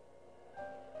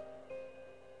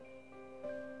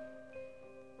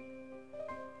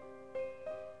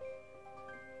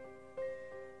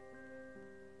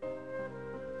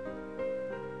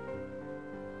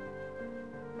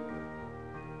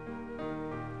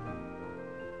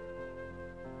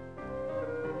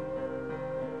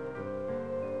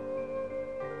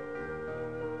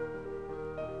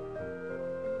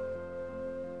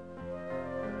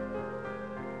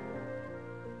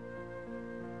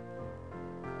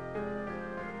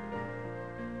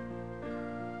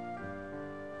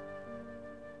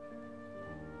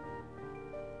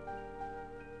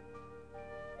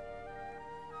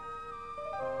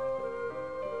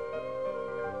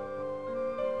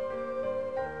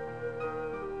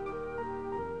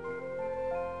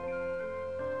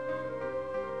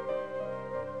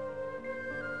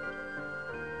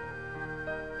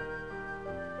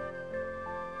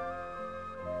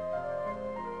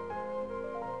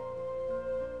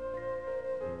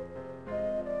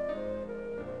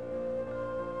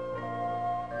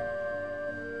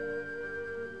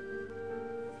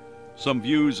 Some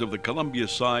views of the Columbia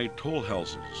side toll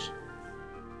houses.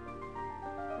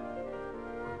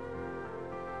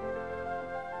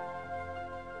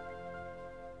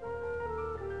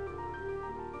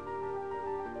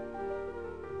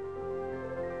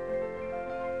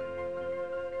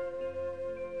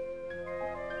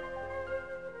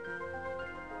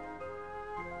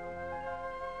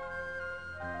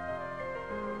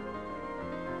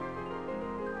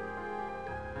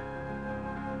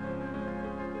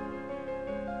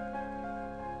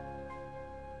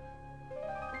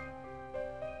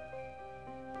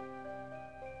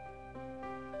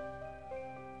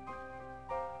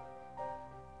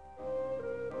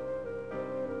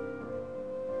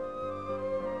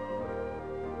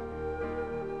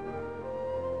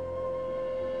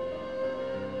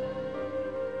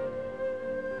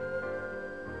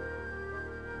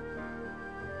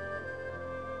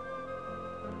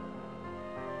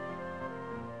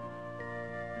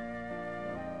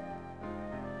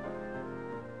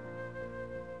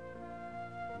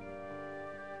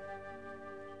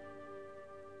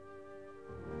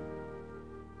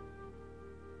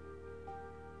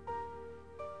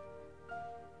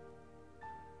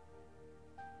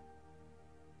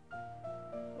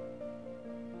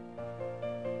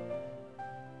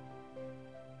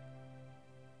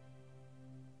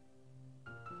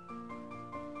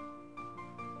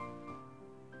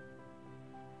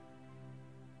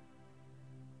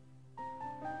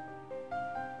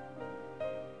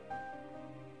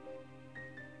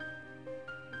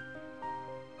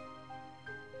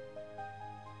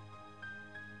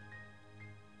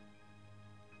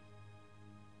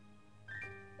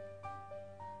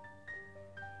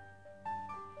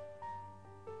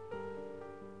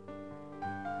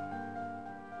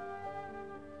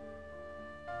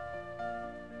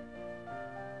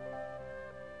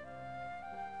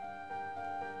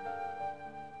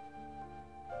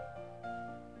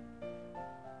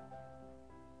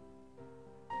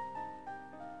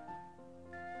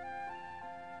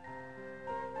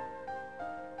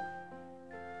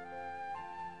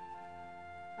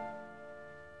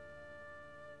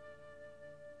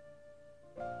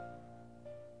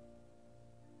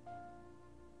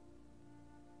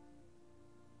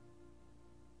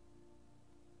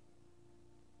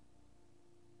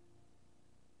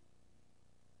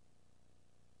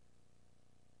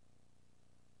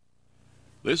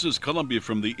 This is Columbia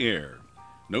from the air.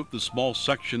 Note the small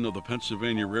section of the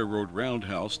Pennsylvania Railroad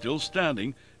roundhouse still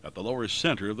standing at the lower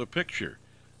center of the picture.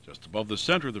 Just above the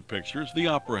center of the picture is the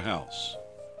Opera House.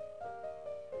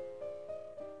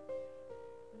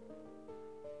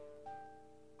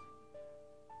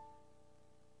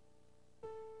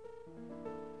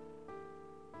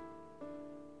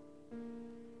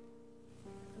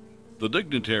 The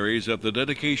dignitaries at the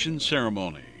dedication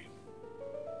ceremony.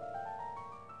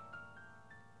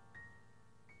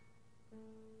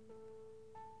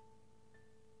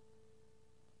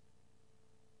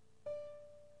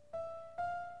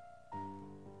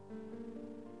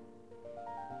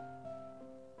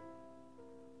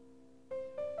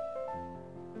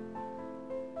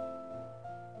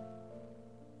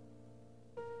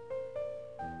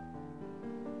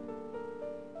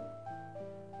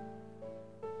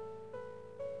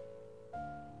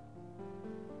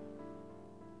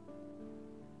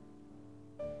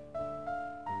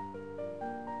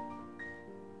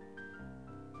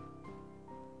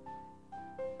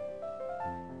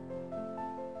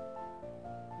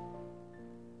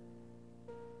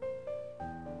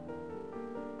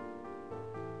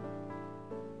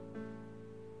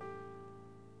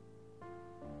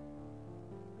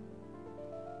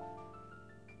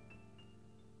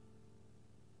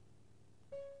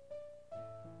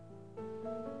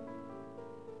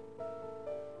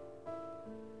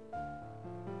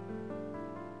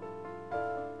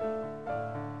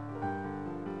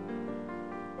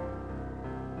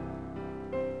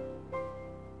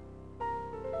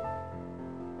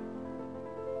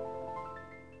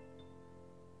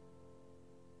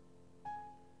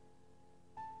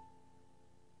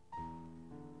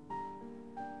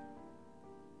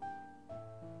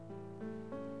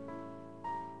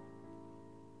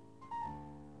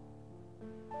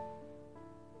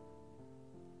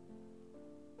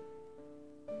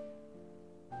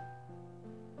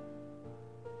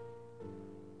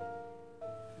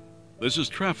 This is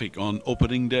traffic on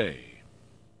opening day.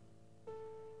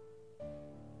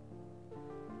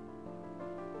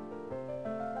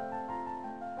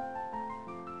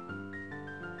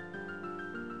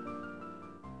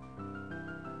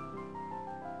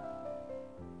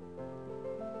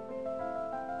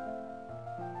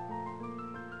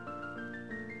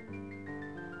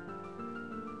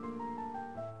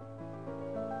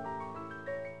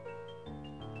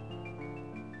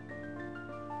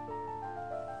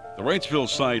 The Wrightsville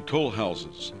side toll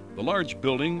houses. The large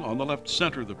building on the left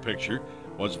center of the picture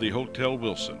was the Hotel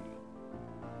Wilson.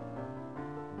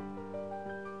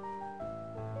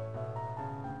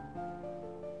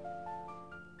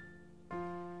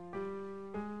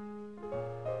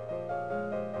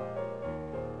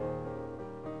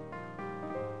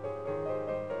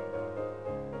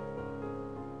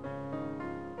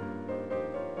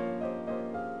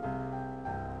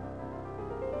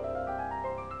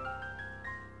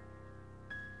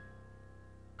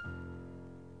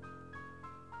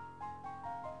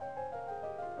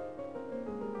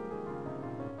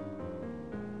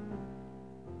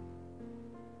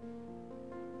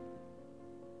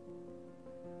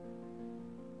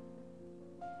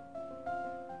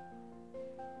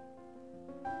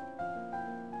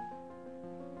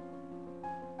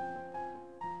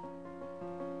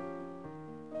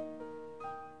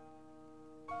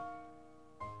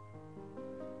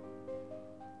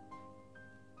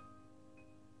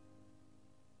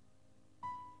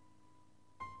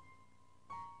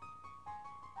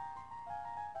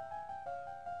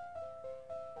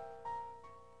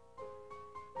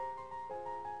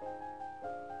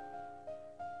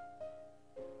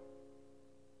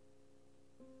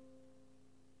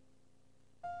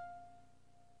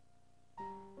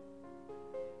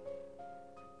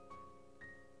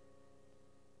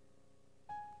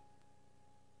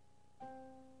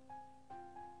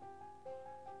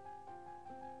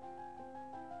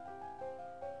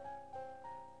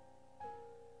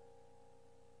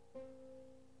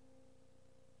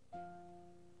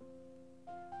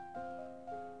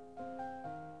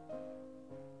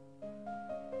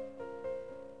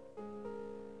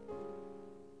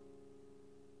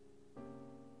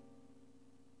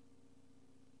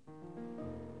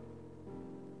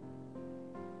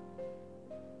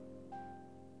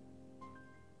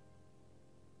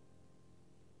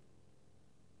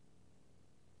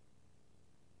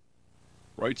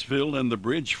 Wrightsville and the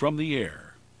bridge from the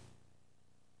air.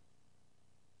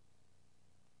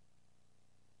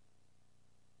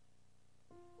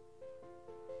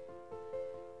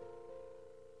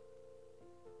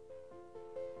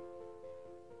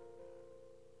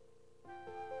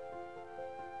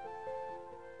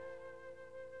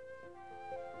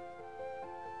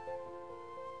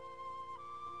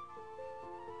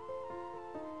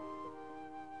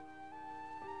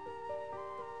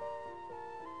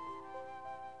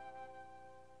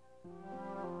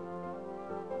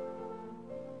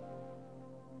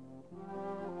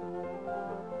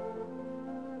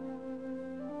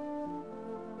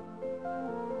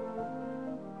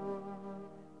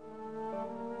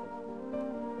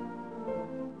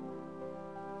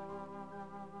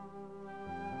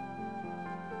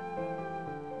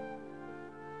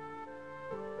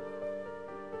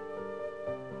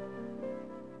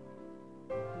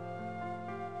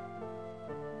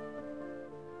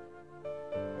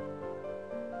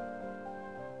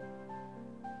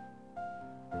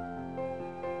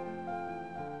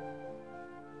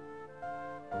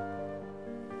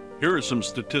 Here are some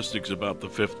statistics about the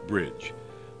fifth bridge.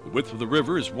 The width of the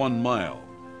river is 1 mile.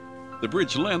 The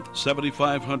bridge length,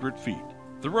 7,500 feet.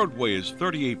 The roadway is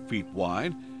 38 feet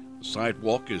wide. The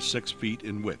sidewalk is 6 feet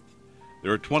in width.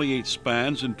 There are 28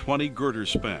 spans and 20 girder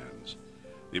spans.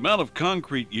 The amount of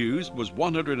concrete used was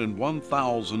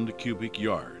 101,000 cubic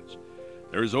yards.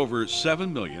 There is over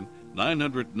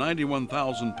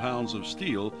 7,991,000 pounds of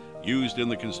steel used in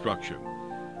the construction.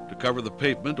 To cover the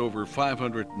pavement, over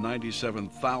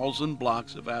 597,000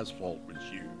 blocks of asphalt was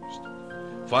used.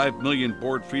 5 million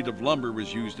board feet of lumber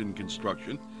was used in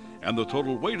construction, and the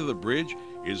total weight of the bridge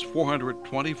is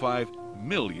 425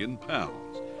 million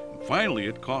pounds. And finally,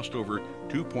 it cost over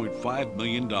 $2.5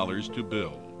 million to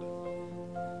build.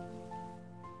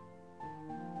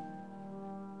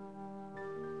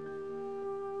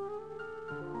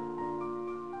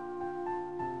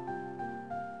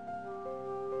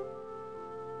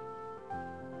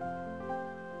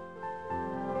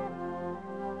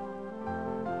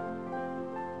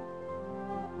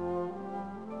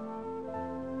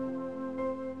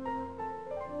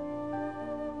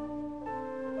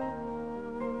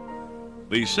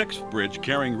 The sixth bridge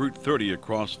carrying Route 30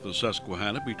 across the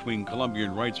Susquehanna between Columbia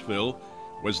and Wrightsville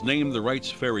was named the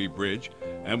Wrights Ferry Bridge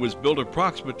and was built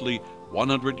approximately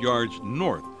 100 yards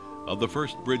north of the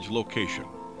first bridge location.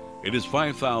 It is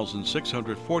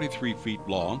 5,643 feet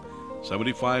long,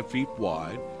 75 feet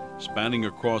wide, spanning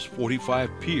across 45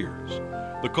 piers.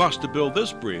 The cost to build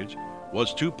this bridge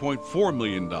was $2.4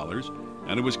 million,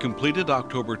 and it was completed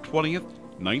October 20th,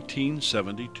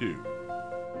 1972.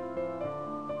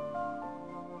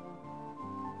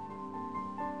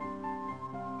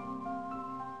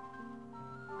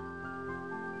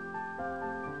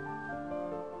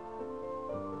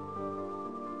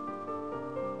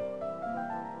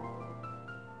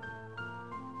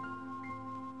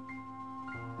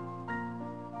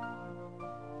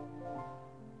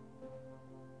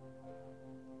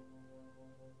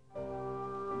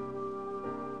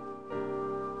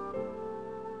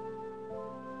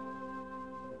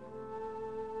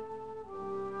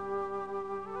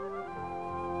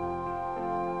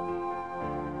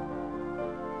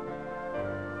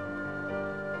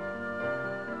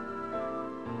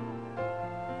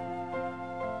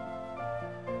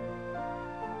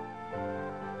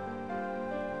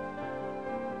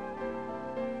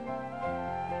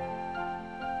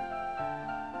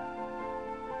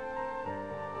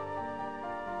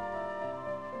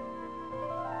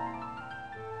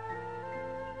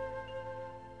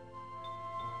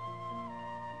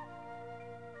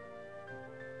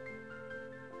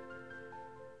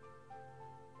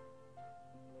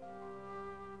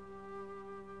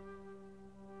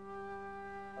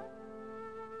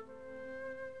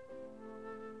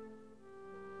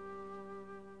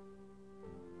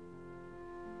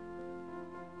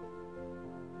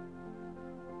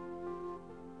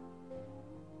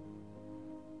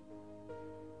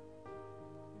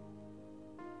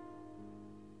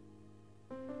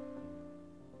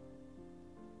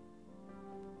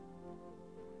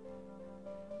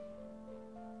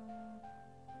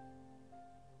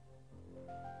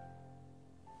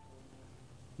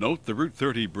 Note the Route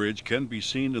 30 bridge can be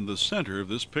seen in the center of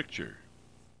this picture.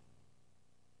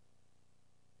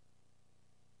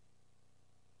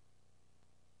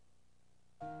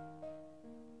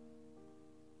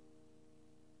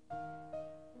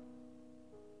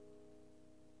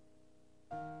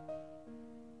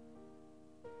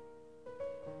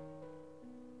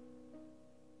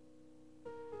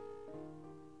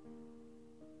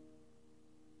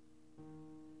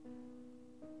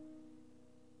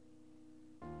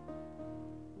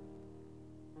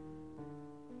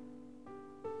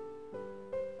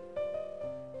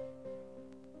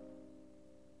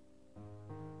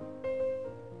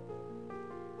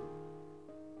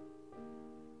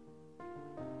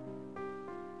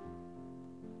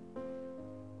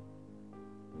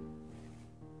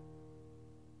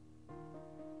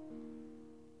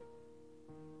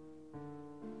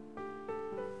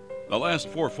 The last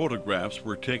 4 photographs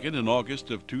were taken in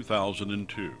August of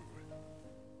 2002.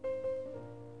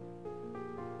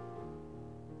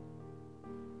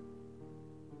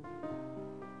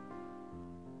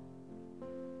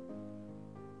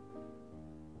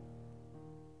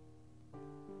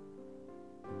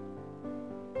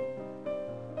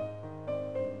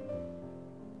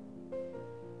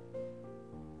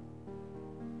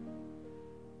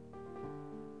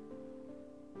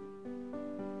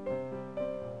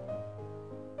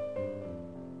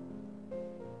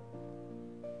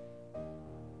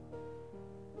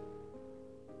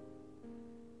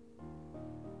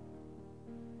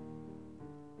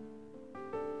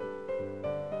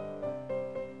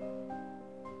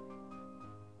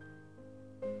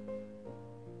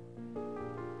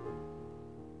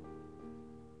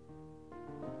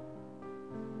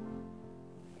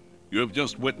 You have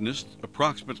just witnessed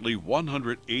approximately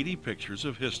 180 pictures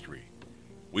of history.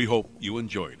 We hope you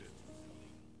enjoyed it.